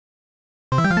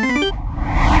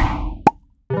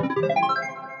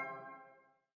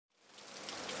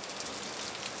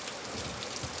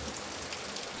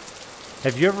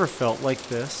Have you ever felt like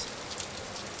this?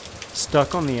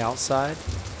 Stuck on the outside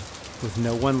with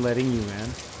no one letting you in?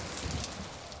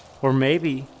 Or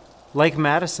maybe, like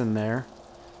Madison there,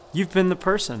 you've been the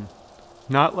person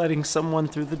not letting someone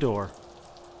through the door.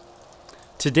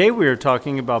 Today we are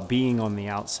talking about being on the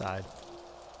outside.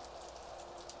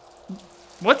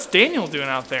 What's Daniel doing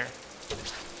out there?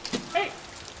 Hey!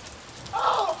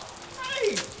 Oh,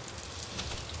 hey!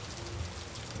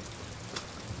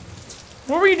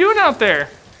 What were you doing out there?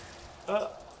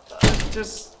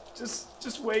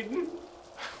 Just waiting.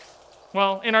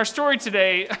 Well, in our story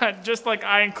today, just like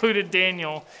I included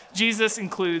Daniel, Jesus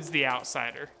includes the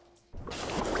outsider.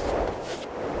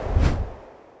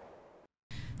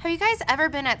 Have you guys ever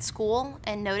been at school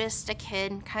and noticed a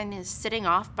kid kind of sitting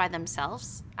off by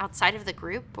themselves outside of the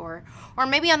group or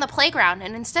maybe on the playground,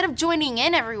 and instead of joining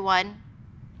in everyone,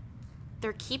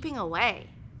 they're keeping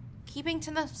away, keeping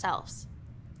to themselves,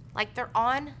 like they're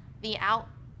on the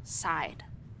outside?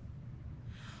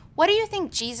 What do you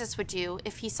think Jesus would do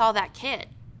if he saw that kid?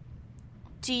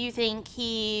 Do you think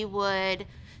he would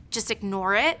just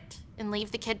ignore it and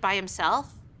leave the kid by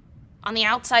himself on the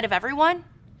outside of everyone?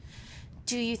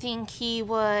 Do you think he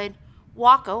would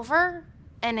walk over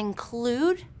and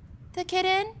include the kid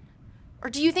in? Or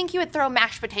do you think he would throw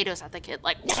mashed potatoes at the kid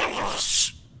like,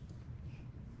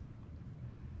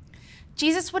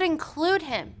 Jesus would include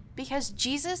him because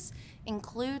Jesus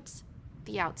includes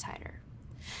the outsider.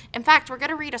 In fact, we're going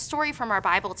to read a story from our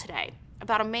Bible today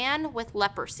about a man with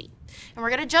leprosy. And we're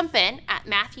going to jump in at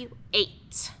Matthew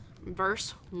 8,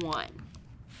 verse 1.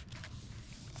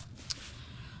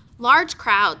 Large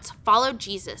crowds followed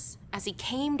Jesus as he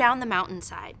came down the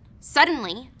mountainside.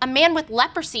 Suddenly, a man with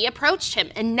leprosy approached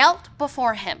him and knelt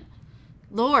before him.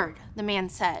 "Lord," the man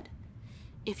said,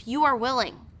 "if you are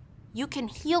willing, you can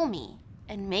heal me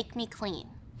and make me clean."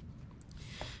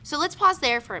 So let's pause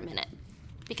there for a minute,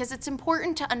 because it's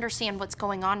important to understand what's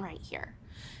going on right here.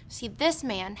 See, this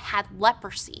man had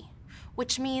leprosy,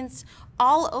 which means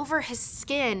all over his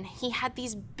skin, he had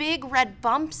these big red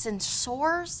bumps and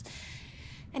sores,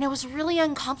 and it was really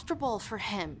uncomfortable for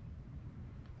him.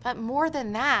 But more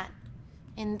than that,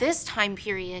 in this time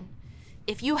period,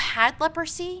 if you had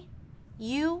leprosy,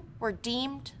 you were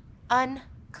deemed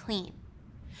unclean.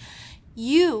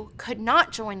 You could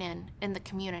not join in the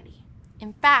community.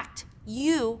 In fact,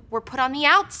 you were put on the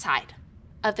outside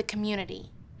of the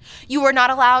community. You were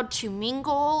not allowed to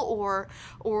mingle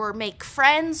or make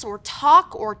friends or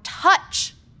talk or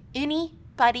touch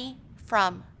anybody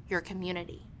from your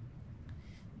community.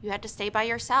 You had to stay by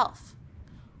yourself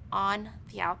on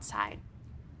the outside.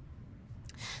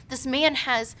 This man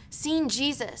has seen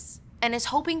Jesus and is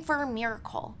hoping for a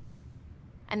miracle.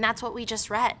 And that's what we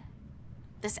just read.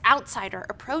 This outsider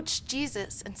approached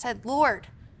Jesus and said, "Lord,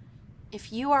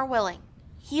 if you are willing,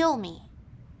 heal me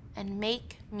and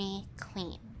make me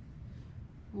clean."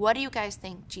 What do you guys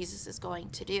think Jesus is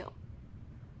going to do?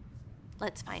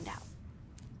 Let's find out.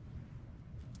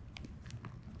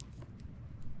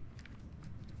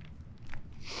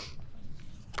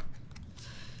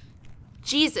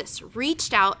 Jesus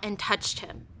reached out and touched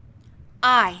him.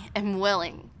 "I am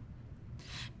willing.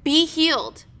 Be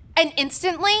healed." And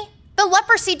instantly, the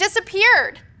leprosy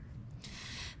disappeared.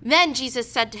 Then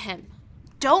Jesus said to him,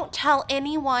 "Don't tell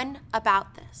anyone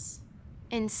about this.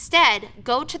 Instead,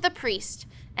 go to the priest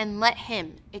and let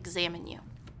him examine you."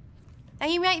 Now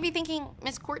you might be thinking,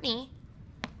 "Miss Courtney,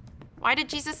 why did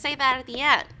Jesus say that at the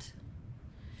end?"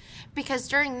 Because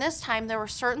during this time, there were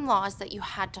certain laws that you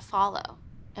had to follow.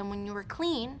 And when you were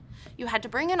clean, you had to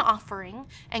bring an offering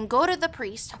and go to the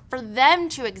priest for them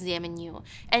to examine you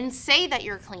and say that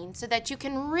you're clean so that you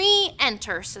can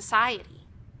re-enter society.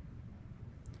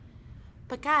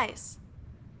 But guys,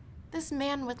 this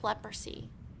man with leprosy,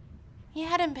 he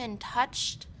hadn't been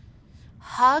touched,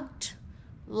 hugged,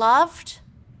 loved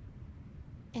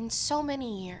in so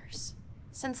many years,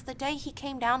 since the day he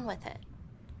came down with it.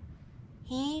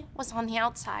 He was on the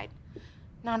outside,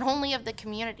 not only of the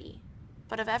community,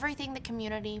 but of everything the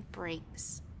community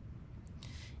brings.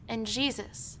 And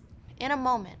Jesus, in a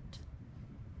moment,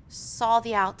 saw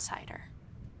the outsider,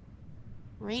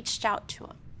 reached out to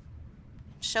him,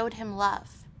 showed him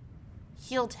love,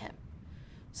 healed him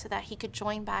so that he could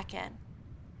join back in.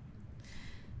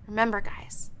 Remember,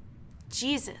 guys,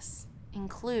 Jesus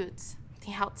includes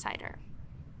the outsider.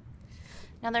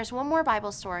 Now, there's one more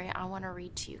Bible story I want to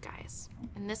read to you guys,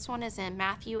 and this one is in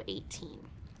Matthew 18.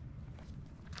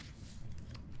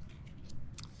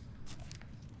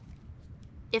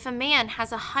 "If a man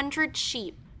has 100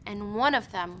 sheep and one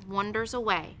of them wanders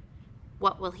away,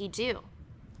 what will he do?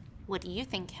 What do you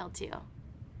think he'll do?"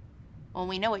 Well,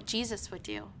 we know what Jesus would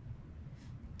do.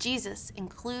 Jesus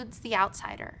includes the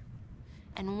outsider,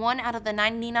 and 1 out of the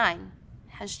 99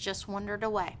 has just wandered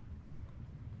away.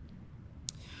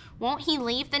 Won't he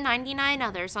leave the 99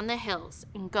 others on the hills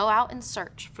and go out and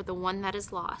search for the one that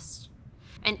is lost?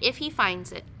 And if he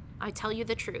finds it, I tell you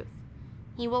the truth,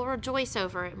 he will rejoice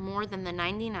over it more than the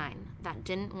 99 that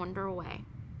didn't wander away.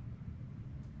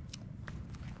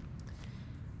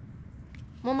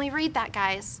 When we read that,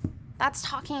 guys, that's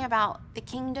talking about the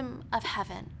kingdom of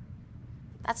heaven.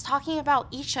 That's talking about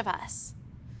each of us.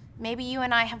 Maybe you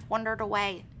and I have wandered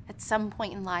away at some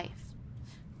point in life.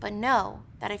 But know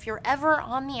that if you're ever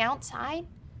on the outside,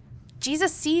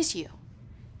 Jesus sees you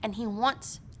and he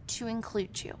wants to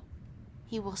include you.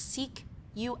 He will seek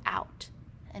you out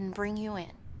and bring you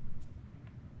in.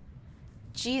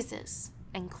 Jesus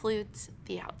includes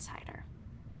the outsider.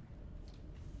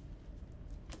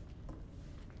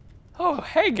 Oh,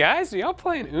 hey guys, are y'all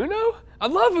playing Uno? I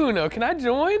love Uno. Can I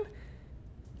join?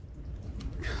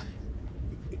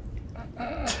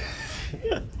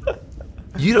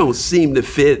 You don't seem to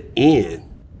fit in.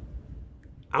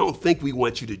 I don't think we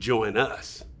want you to join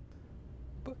us.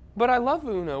 But I love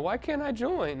Uno. Why can't I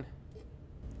join?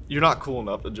 You're not cool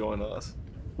enough to join us.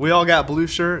 We all got blue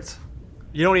shirts.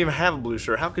 You don't even have a blue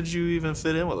shirt. How could you even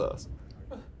fit in with us?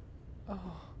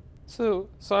 So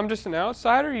I'm just an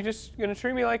outsider? You just gonna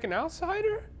treat me like an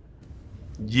outsider?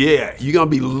 Yeah, you're gonna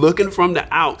be looking from the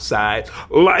outside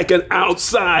like an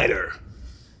outsider.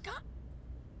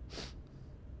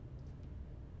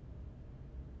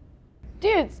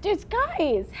 Dudes,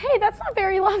 guys, hey, that's not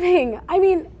very loving. I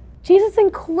mean, Jesus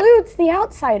includes the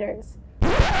outsiders.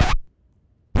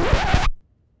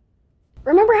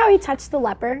 Remember how he touched the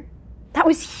leper? That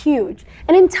was huge.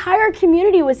 An entire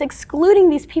community was excluding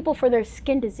these people for their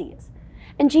skin disease.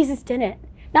 And Jesus didn't.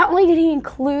 Not only did he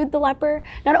include the leper,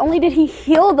 not only did he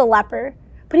heal the leper,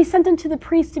 but he sent him to the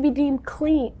priest to be deemed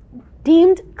clean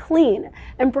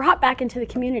and brought back into the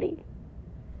community.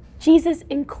 Jesus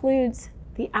includes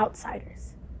the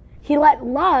outsiders. He let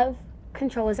love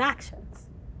control his actions.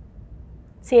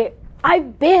 See,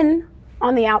 I've been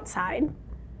on the outside,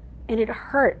 and it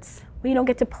hurts when you don't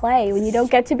get to play, when you don't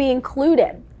get to be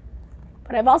included.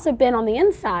 But I've also been on the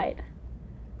inside,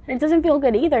 and it doesn't feel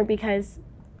good either, because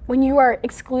when you are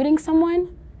excluding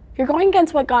someone, you're going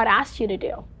against what God asked you to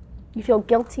do. You feel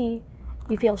guilty,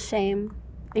 you feel shame,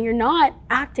 and you're not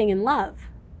acting in love.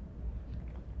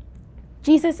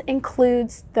 Jesus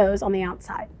includes those on the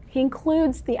outside. He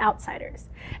includes the outsiders.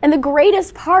 And the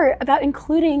greatest part about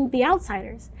including the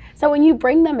outsiders is that when you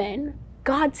bring them in,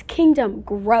 God's kingdom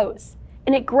grows.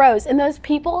 And it grows. And those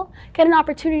people get an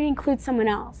opportunity to include someone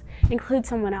else.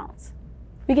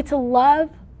 We get to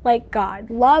love like God,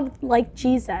 love like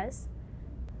Jesus.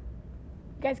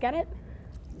 You guys get it?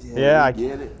 Yeah, I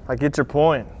get it. I get your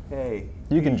point. Hey,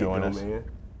 You can join us. man.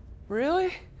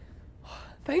 Really?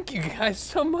 Thank you guys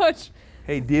so much.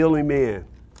 Hey, Dealing Man.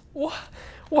 What?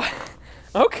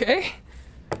 Okay.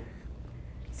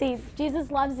 See,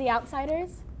 Jesus loves the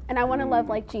outsiders, and I want to love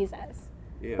like Jesus,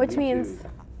 Yeah, which me means too.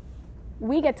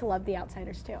 we get to love the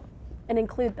outsiders too and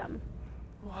include them.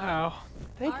 Wow.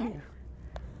 Thank you.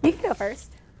 You can go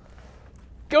first.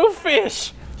 Go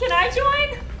fish. Can I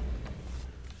join?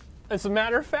 As a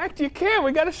matter of fact, you can.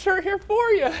 We got a shirt here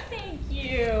for you. Thank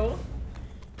you.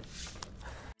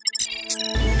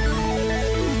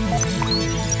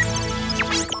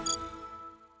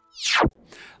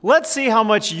 Let's see how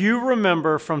much you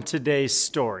remember from today's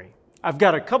story. I've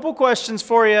got a couple questions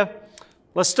for you.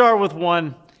 Let's start with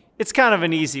one. It's kind of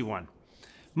an easy one.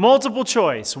 Multiple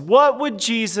choice. What would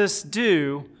Jesus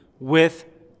do with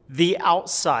the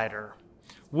outsider?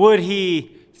 Would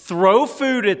he throw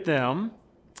food at them,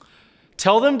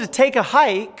 tell them to take a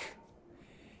hike,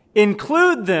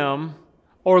 include them,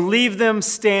 or leave them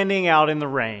standing out in the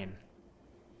rain?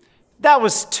 That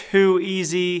was too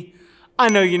easy. I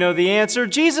know you know the answer.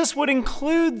 Jesus would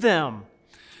include them.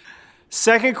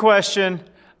 Second question,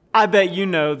 I bet you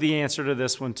know the answer to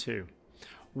this one too.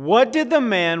 What did the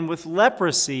man with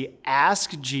leprosy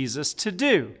ask Jesus to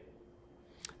do?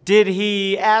 Did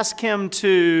he ask him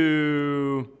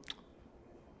to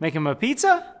make him a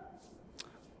pizza?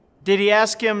 Did he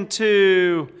ask him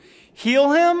to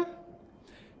heal him?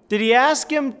 Did he ask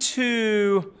him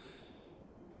to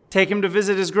take him to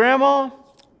visit his grandma?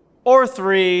 Or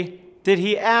 3, did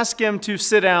he ask him to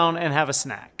sit down and have a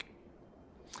snack?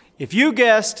 If you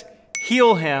guessed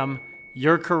heal him,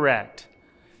 you're correct.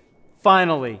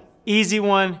 Finally, easy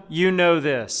one, you know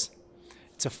this.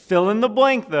 It's a fill in the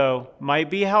blank though, might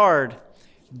be hard.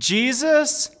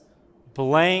 Jesus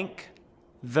blank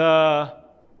the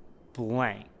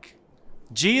blank.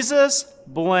 Jesus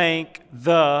blank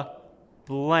the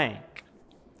blank.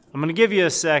 I'm going to give you a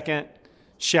second.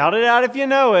 Shout it out if you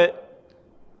know it.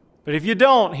 But if you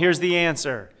don't, here's the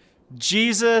answer.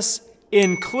 Jesus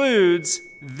includes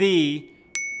the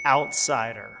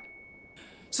outsider.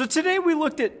 So today we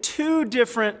looked at two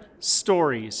different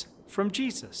stories from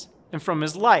Jesus and from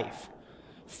his life.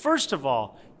 First of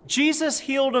all, Jesus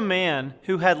healed a man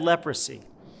who had leprosy.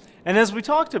 And as we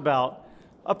talked about,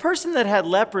 a person that had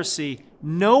leprosy,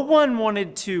 no one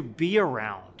wanted to be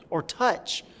around or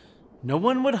touch. No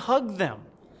one would hug them.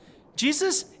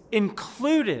 Jesus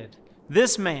included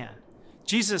this man.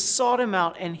 Jesus sought him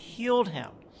out and healed him.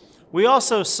 We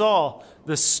also saw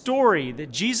the story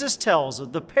that Jesus tells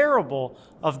of the parable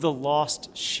of the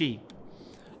lost sheep,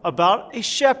 about a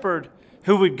shepherd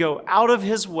who would go out of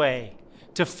his way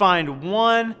to find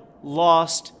one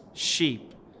lost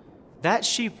sheep. That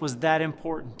sheep was that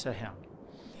important to him.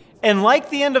 And like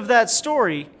the end of that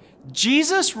story,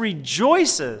 Jesus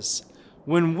rejoices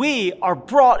when we are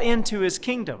brought into his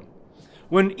kingdom.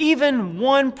 When even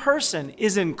one person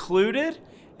is included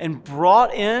and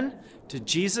brought in to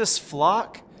Jesus'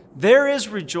 flock, there is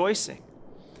rejoicing.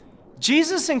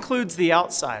 Jesus includes the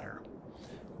outsider.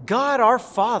 God, our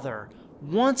Father,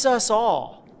 wants us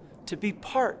all to be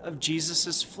part of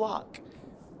Jesus' flock.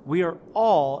 We are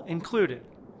all included.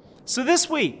 So this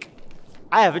week,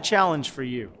 I have a challenge for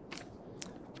you.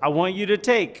 I want you to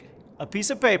take a piece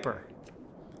of paper,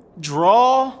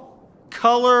 draw,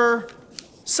 color,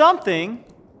 something,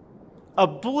 a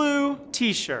blue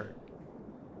t-shirt.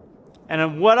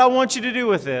 And what I want you to do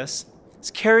with this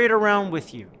is carry it around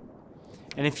with you.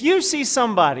 And if you see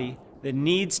somebody that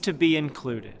needs to be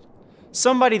included,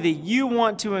 somebody that you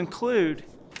want to include,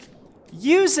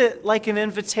 use it like an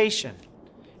invitation.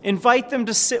 Invite them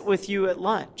to sit with you at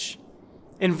lunch.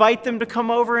 Invite them to come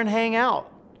over and hang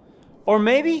out. Or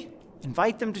maybe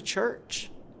invite them to church.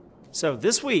 So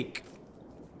this week,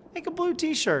 make a blue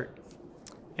t-shirt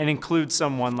and include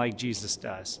someone like Jesus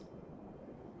does.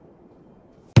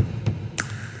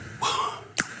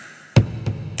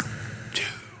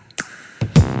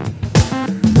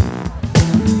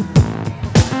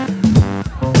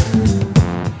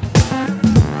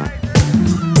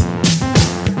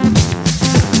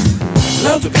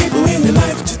 Love the people in your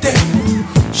life today.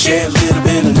 Share a little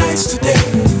bit of nice today.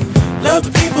 Love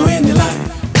the people in your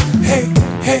life. Hey,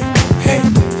 hey, hey,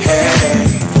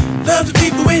 hey. Love the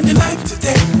people in your life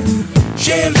today.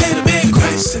 Share a little bit of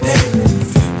Christ today.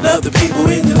 Love the people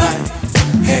in your life.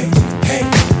 Hey, hey,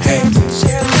 hey.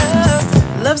 Share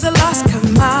love. Love's a lost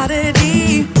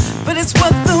commodity, but it's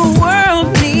what the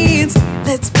world needs.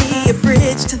 Let's be a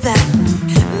bridge to that.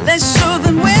 Let's show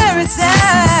them where it's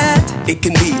at. It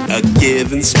can be a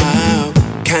give and smile.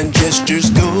 Kind gestures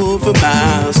go for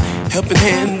miles. Helping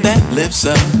hand that lifts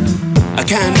up. A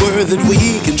kind word that we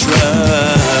can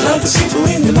trust. Love the people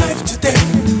in your life today.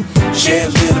 Share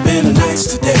a little bit of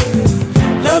nice today.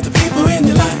 Love the people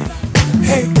in your life.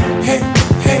 Hey, hey,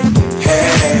 hey,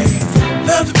 hey.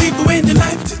 Love the people in your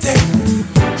life today.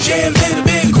 Share a little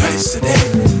bit of Christ today.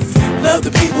 Love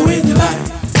the people in your life.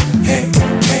 Hey,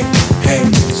 hey, hey.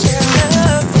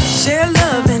 Share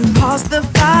love and pause the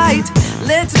fight.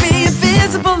 Let's be a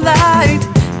visible light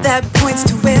that points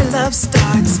to where love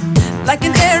starts. Like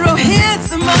an arrow hits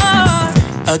the mark.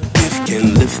 A gift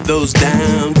can lift those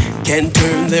down, can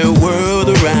turn their world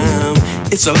around.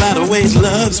 It's a lot of ways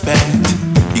love's packed.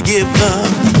 You give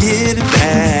love, you get it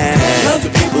back.